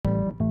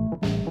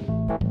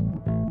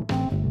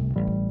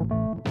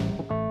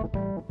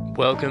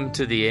Welcome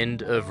to the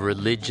end of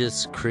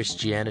religious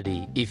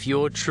Christianity. If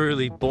you're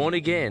truly born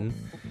again,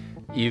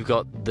 you've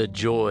got the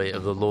joy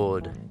of the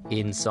Lord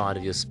inside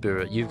of your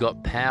spirit. You've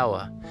got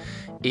power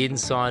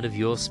inside of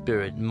your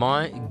spirit.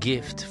 My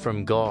gift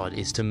from God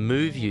is to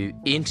move you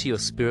into your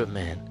spirit,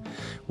 man,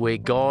 where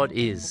God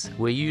is,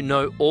 where you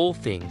know all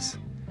things,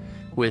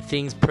 where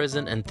things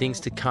present and things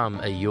to come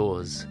are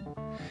yours.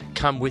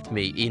 Come with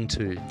me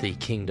into the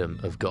kingdom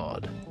of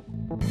God.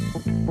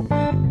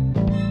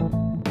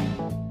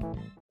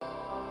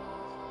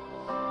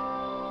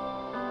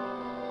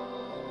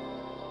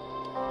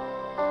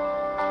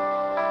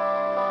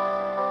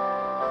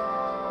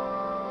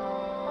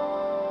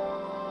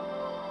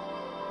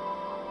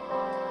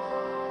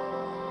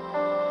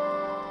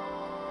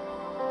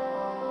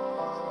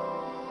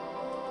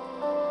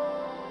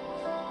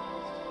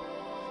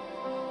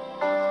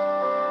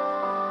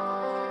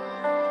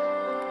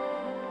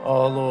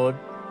 Oh Lord,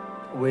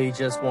 we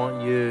just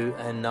want you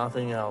and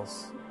nothing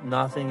else.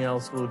 Nothing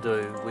else will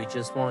do. We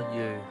just want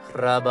you.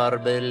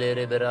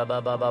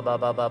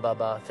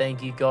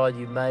 Thank you, God,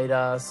 you made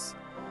us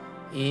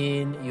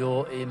in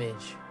your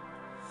image.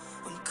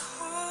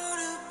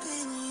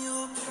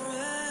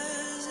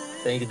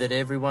 Thank you that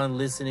everyone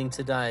listening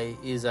today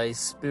is a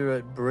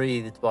spirit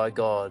breathed by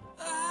God.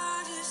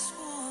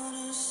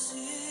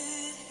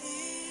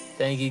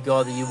 Thank you,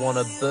 God, that you want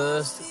to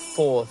burst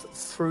forth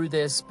through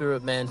their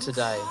spirit man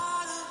today.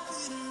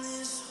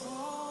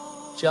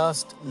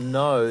 Just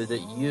know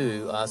that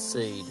you are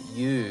seed.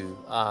 You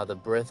are the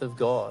breath of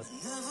God.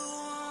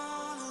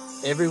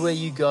 Everywhere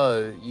you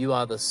go, you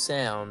are the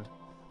sound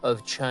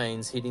of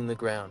chains hitting the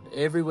ground.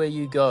 Everywhere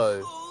you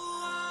go,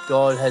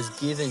 God has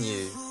given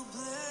you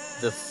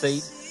the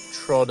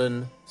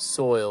feet-trodden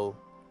soil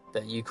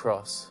that you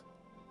cross.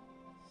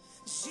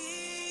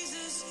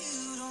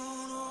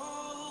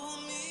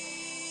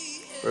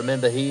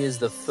 Remember, he is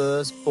the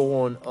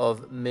firstborn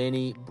of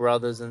many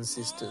brothers and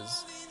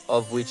sisters,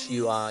 of which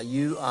you are.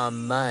 You are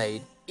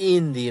made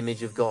in the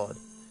image of God.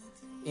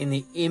 In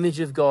the image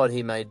of God,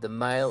 he made the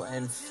male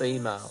and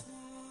female.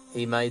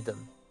 He made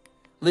them.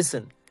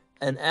 Listen,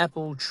 an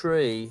apple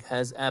tree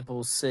has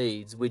apple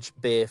seeds which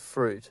bear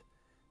fruit.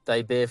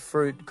 They bear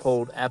fruit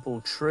called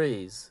apple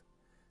trees.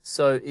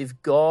 So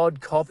if God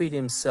copied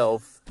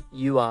himself,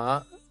 you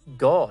are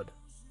God.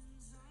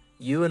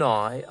 You and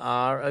I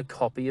are a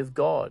copy of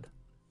God.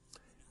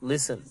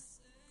 Listen,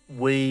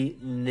 we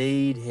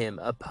need him.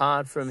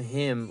 Apart from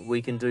him, we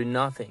can do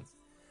nothing.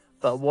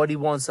 But what he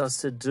wants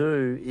us to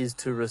do is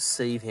to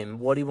receive him.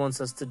 What he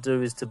wants us to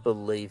do is to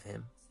believe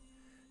him.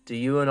 Do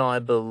you and I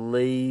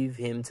believe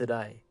him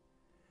today?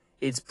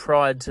 It's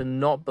pride to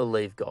not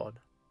believe God.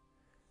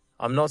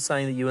 I'm not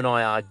saying that you and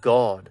I are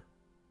God,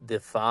 the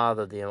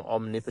Father, the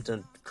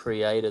omnipotent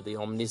creator, the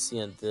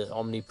omniscient, the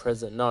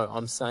omnipresent. No,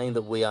 I'm saying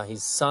that we are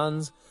his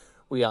sons,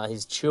 we are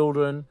his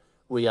children,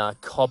 we are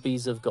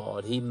copies of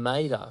God. He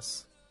made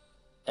us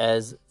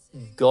as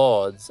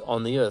gods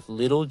on the earth.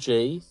 Little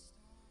g,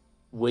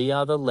 we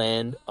are the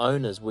land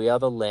owners. We are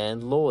the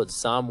landlords.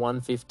 Psalm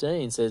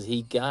 115 says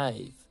he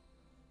gave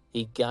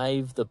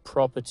the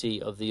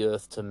property of the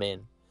earth to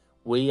men.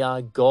 We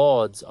are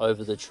gods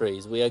over the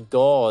trees. We are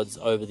gods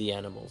over the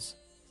animals.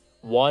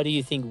 Why do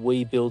you think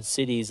we build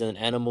cities and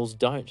animals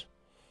don't?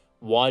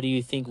 Why do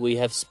you think we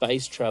have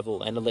space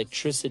travel and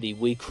electricity?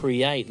 We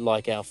create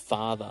like our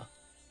Father.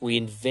 We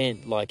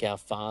invent like our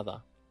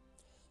Father.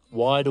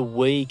 Why do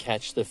we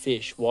catch the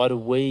fish? Why do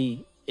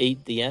we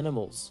eat the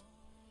animals?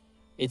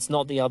 It's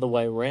not the other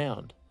way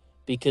around.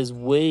 Because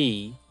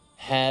we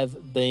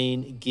have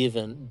been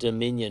given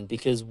dominion.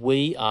 Because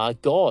we are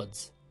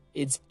gods.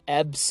 It's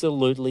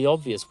absolutely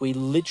obvious. We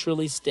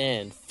literally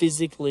stand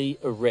physically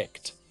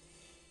erect,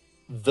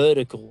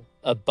 vertical,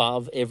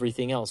 above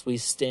everything else. We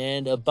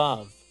stand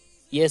above.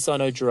 Yes, I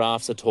know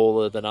giraffes are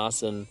taller than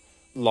us and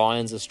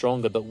lions are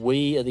stronger, but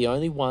we are the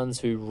only ones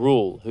who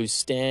rule, who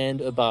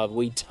stand above.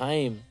 We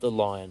tame the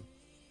lion.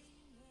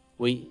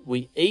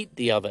 We eat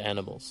the other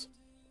animals.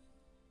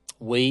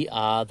 We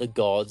are the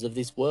gods of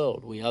this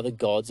world. We are the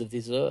gods of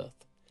this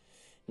earth.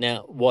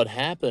 Now, what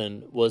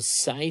happened was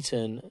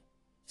Satan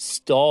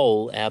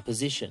stole our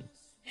position.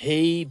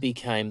 He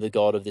became the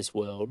god of this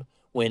world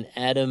when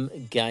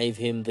Adam gave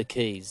him the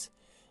keys.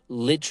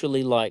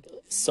 Literally like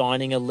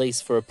signing a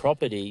lease for a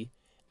property,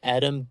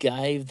 Adam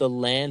gave the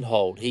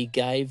landhold. He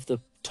gave the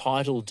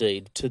title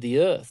deed to the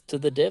earth, to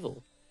the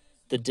devil.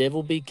 The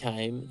devil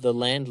became the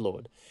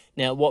landlord.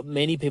 Now, what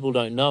many people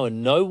don't know,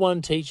 and no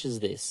one teaches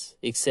this,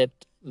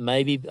 except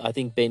maybe, I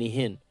think, Benny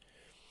Hinn.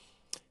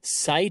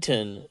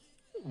 Satan,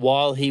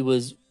 while he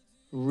was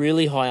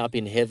really high up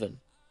in heaven,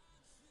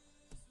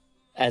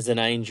 as an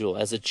angel,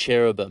 as a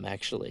cherubim,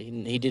 actually,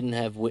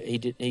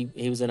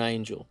 he was an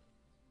angel.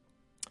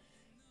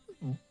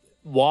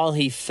 While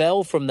he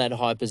fell from that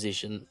high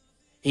position,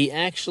 he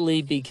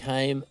actually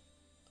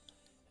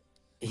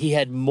he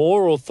had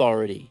more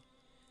authority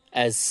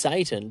as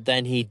Satan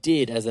than he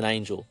did as an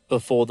angel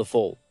before the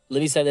fall. Let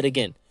me say that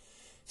again.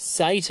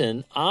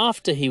 Satan,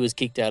 after he was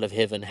kicked out of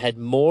heaven, had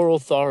more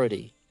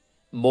authority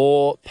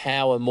more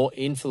power, more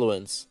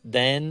influence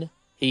than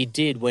he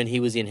did when he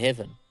was in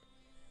heaven.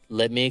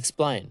 Let me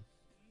explain.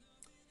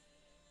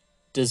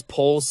 Does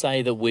Paul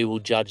say that we will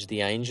judge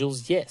the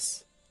angels?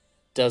 Yes.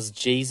 Does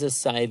Jesus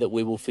say that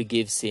we will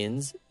forgive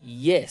sins?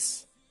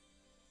 Yes.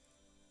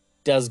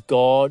 Does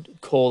God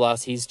call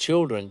us his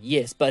children?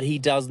 Yes, but he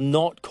does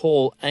not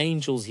call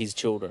angels his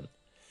children.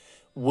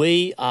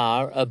 We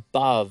are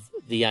above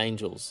the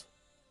angels.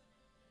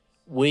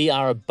 We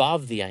are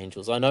above the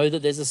angels. I know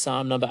that there's a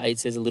Psalm number 8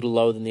 says a little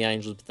lower than the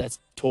angels, but that's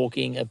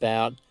talking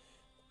about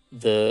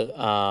it's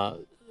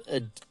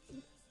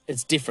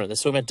different.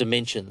 That's talking about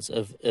dimensions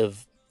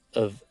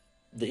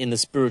in the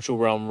spiritual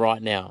realm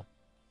right now.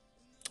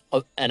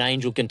 An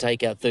angel can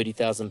take out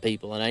 30,000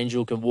 people. An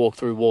angel can walk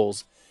through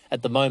walls.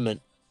 At the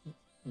moment,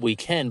 we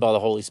can by the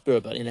Holy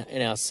Spirit, but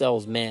in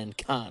ourselves, man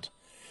can't.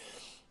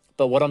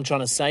 But what I'm trying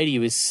to say to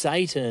you is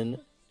Satan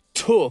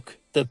took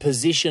the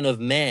position of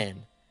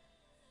man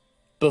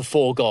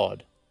before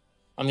God.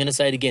 I'm going to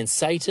say it again.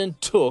 Satan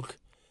took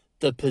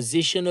the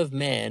position of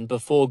man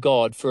before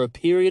God for a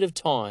period of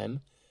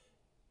time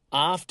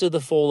after the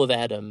fall of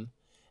Adam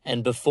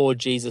and before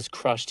Jesus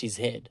crushed his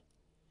head.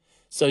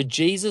 So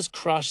Jesus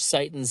crushed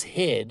Satan's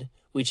head,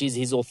 which is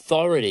his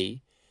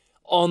authority,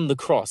 on the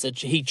cross.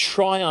 He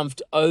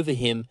triumphed over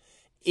him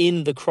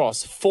in the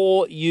cross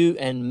for you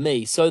and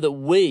me so that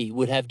we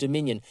would have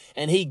dominion.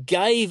 And he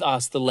gave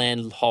us the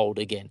landhold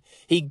again.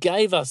 He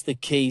gave us the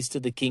keys to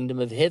the kingdom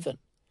of heaven.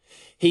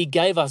 He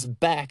gave us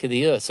back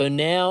the earth. So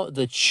now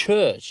the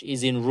church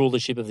is in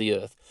rulership of the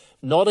earth.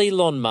 Not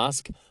Elon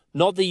Musk,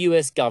 not the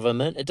US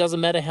government. It doesn't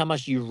matter how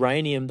much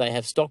uranium they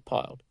have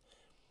stockpiled.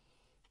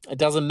 It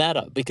doesn't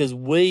matter because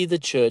we, the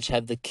church,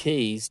 have the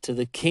keys to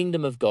the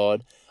kingdom of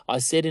God. I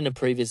said in a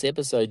previous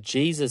episode,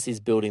 Jesus is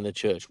building the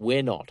church.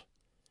 We're not.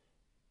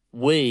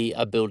 We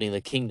are building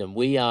the kingdom.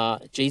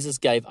 Jesus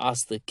gave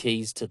us the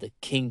keys to the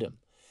kingdom.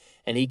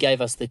 And he gave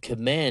us the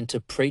command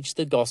to preach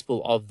the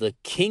gospel of the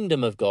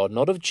kingdom of God,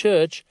 not of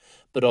church,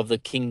 but of the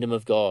kingdom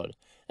of God.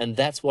 And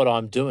that's what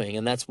I'm doing.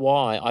 And that's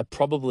why I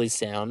probably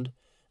sound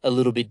a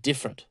little bit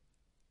different,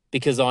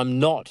 because I'm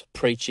not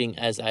preaching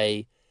as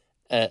a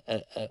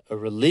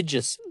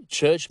religious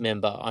church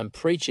member. I'm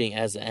preaching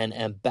as an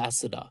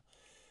ambassador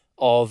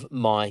of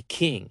my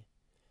King.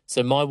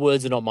 So my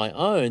words are not my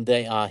own.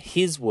 They are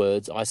his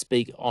words. I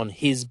speak on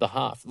his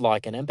behalf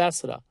like an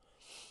ambassador.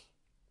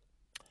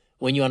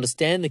 When you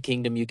understand the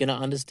kingdom, you're going to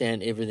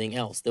understand everything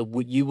else.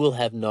 You will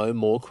have no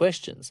more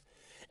questions.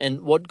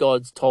 And what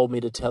God's told me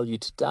to tell you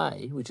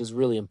today, which is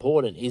really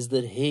important, is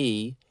that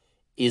he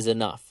is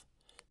enough.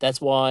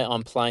 That's why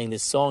I'm playing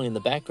this song in the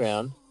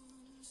background,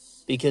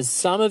 because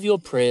some of your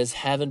prayers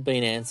haven't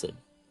been answered.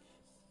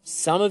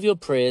 Some of your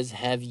prayers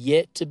have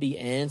yet to be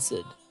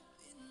answered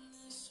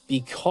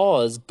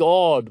because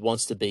God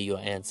wants to be your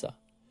answer.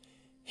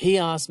 He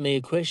asked me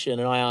a question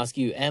and I ask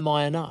you, am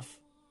I enough?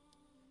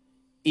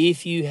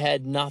 If you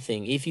had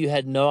nothing, if you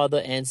had no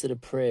other answer to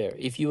prayer,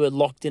 if you were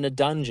locked in a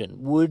dungeon,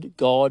 would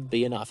God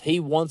be enough? He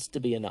wants to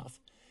be enough.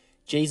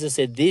 Jesus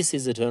said, this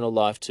is eternal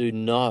life, to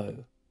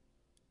know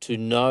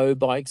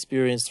by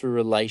experience through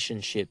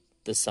relationship,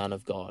 the Son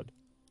of God.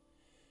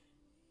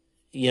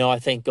 You know, I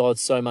thank God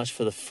so much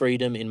for the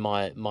freedom in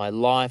my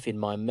life, in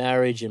my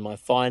marriage, in my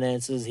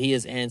finances. He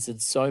has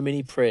answered so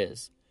many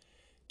prayers.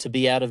 To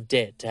be out of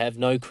debt, to have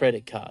no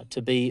credit card,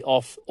 to be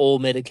off all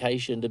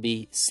medication, to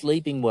be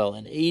sleeping well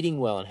and eating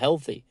well and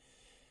healthy.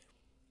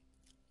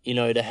 You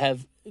know, to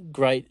have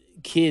great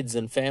kids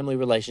and family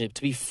relationships,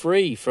 to be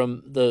free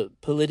from the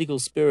political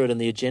spirit and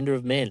the agenda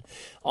of men.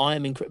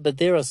 But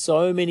there are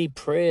so many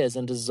prayers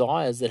and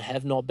desires that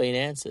have not been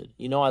answered.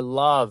 You know, I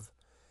love,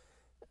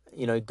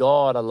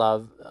 God, I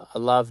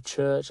love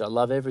church, I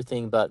love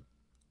everything, but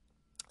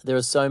there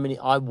are so many,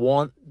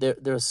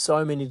 there are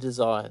so many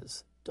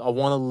desires. I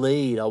want to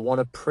lead, I want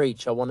to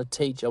preach, I want to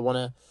teach, I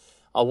want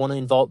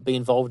to be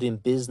involved in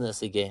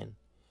business again.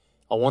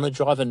 I want to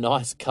drive a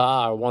nice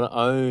car, I want to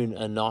own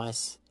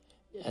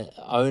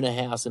a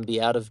house and be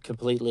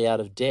completely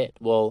out of debt.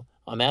 Well,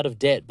 I'm out of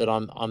debt, but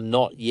I'm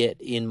not yet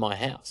in my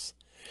house.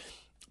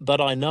 But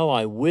I know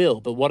I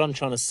will. But what I'm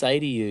trying to say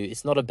to you,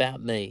 it's not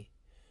about me.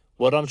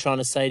 What I'm trying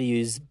to say to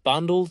you is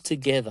bundle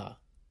together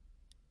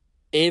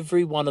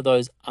every one of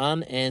those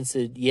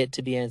unanswered, yet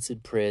to be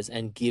answered prayers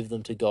and give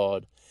them to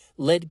God.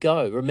 Let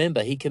go.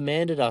 Remember, he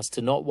commanded us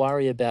to not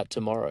worry about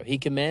tomorrow. He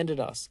commanded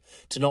us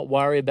to not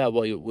worry about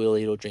what we'll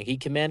eat or drink. He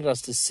commanded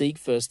us to seek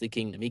first the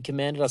kingdom. He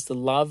commanded us to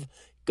love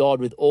God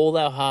with all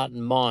our heart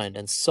and mind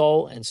and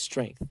soul and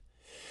strength.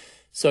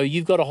 So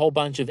you've got a whole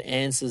bunch of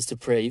answers to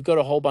prayer. You've got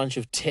a whole bunch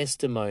of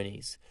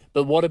testimonies.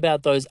 But what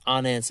about those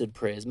unanswered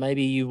prayers?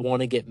 Maybe you want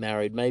to get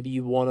married. Maybe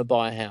you want to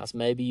buy a house.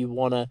 Maybe you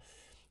want to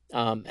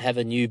have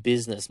a new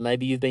business.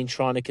 Maybe you've been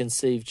trying to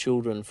conceive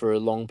children for a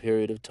long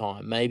period of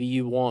time. Maybe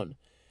you want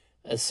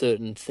a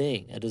certain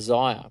thing, a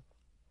desire.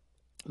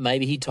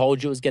 Maybe he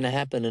told you it was going to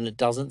happen and it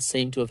doesn't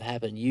seem to have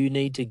happened. You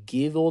need to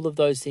give all of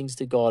those things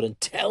to God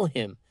and tell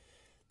him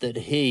that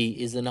he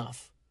is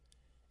enough.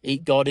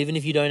 God, even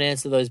if you don't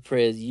answer those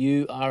prayers,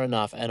 you are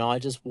enough, and I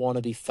just want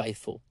to be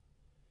faithful.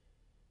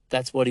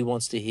 That's what he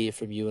wants to hear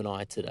from you and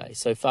I today.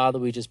 So, Father,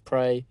 we just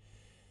pray,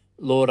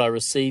 Lord, I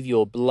receive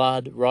your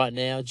blood right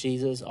now,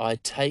 Jesus. I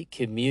take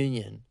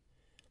communion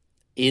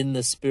in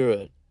the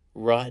Spirit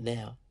right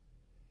now.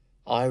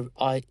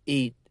 I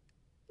eat,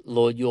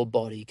 Lord, your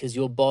body, because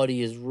your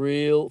body is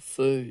real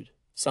food.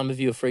 Some of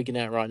you are freaking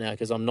out right now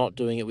because I'm not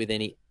doing it with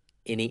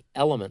any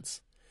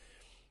elements.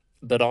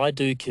 But I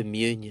do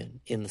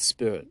communion in the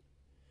Spirit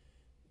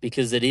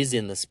because it is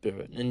in the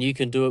Spirit. And you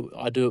can do it,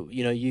 I do it,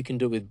 you can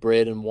do it with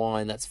bread and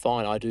wine. That's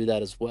fine. I do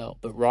that as well.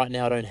 But right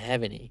now I don't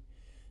have any.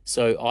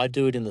 So I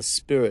do it in the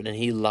Spirit and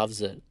he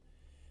loves it.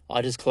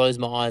 I just close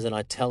my eyes and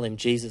I tell him,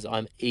 Jesus,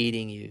 I'm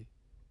eating you,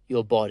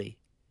 your body.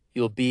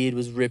 Your beard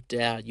was ripped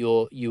out.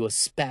 You were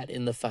spat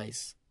in the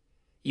face.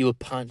 You were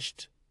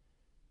punched.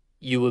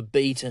 You were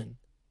beaten.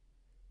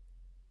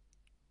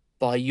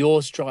 By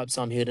your stripes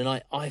I'm healed.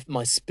 And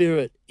my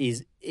spirit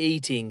is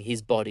eating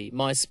his body.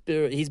 My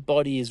spirit, his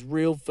body is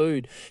real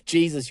food.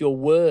 Jesus, your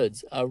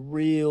words are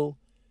real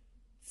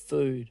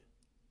food.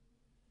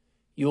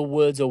 Your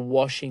words are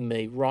washing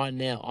me right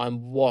now.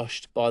 I'm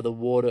washed by the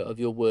water of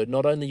your word.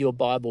 Not only your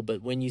Bible,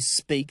 but when you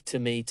speak to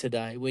me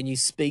today, when you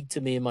speak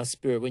to me in my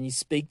spirit, when you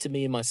speak to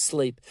me in my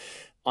sleep,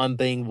 I'm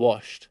being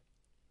washed.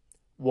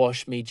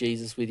 Wash me,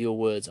 Jesus, with your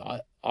words.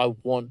 I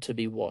want to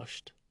be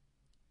washed.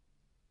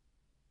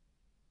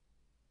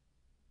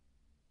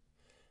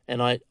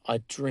 And I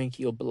drink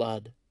your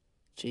blood,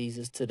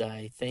 Jesus,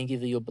 today. Thank you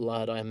for your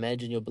blood. I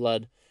imagine your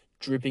blood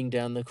dripping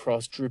down the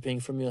cross, dripping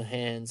from your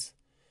hands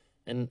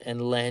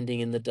and landing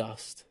in the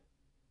dust.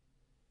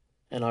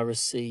 And I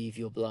receive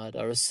your blood.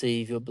 I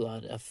receive your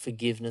blood, a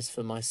forgiveness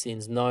for my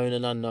sins, known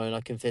and unknown.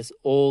 I confess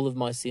all of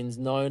my sins,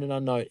 known and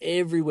unknown.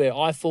 Everywhere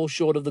I fall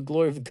short of the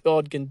glory of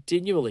God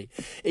continually,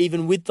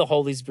 even with the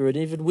Holy Spirit,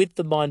 even with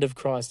the mind of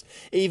Christ,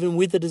 even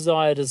with the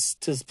desire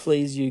to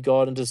please you,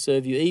 God, and to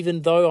serve you.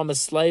 Even though I'm a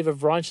slave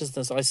of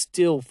righteousness, I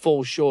still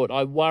fall short.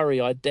 I worry,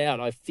 I doubt,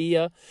 I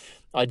fear.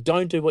 I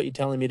don't do what you're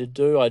telling me to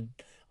do.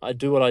 I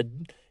do what I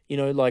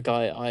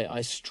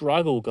I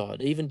struggle,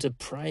 God, even to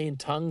pray in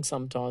tongues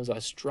sometimes I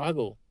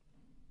struggle.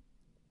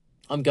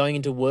 I'm going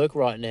into work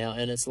right now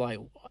and it's like,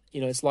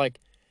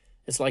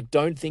 it's like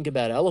don't think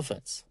about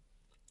elephants.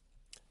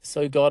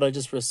 So God, I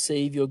just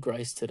receive your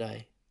grace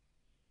today.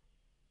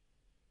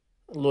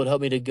 Lord,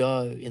 help me to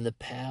go in the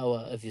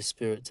power of your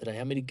Spirit today.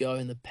 Help me to go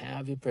in the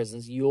power of your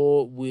presence.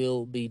 Your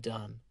will be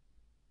done.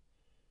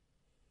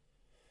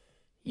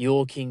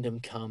 Your kingdom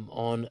come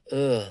on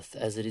earth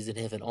as it is in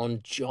heaven, on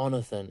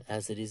Jonathan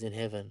as it is in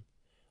heaven,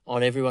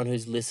 on everyone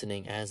who's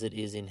listening as it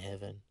is in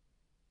heaven.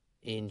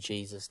 In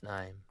Jesus'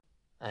 name,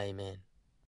 amen.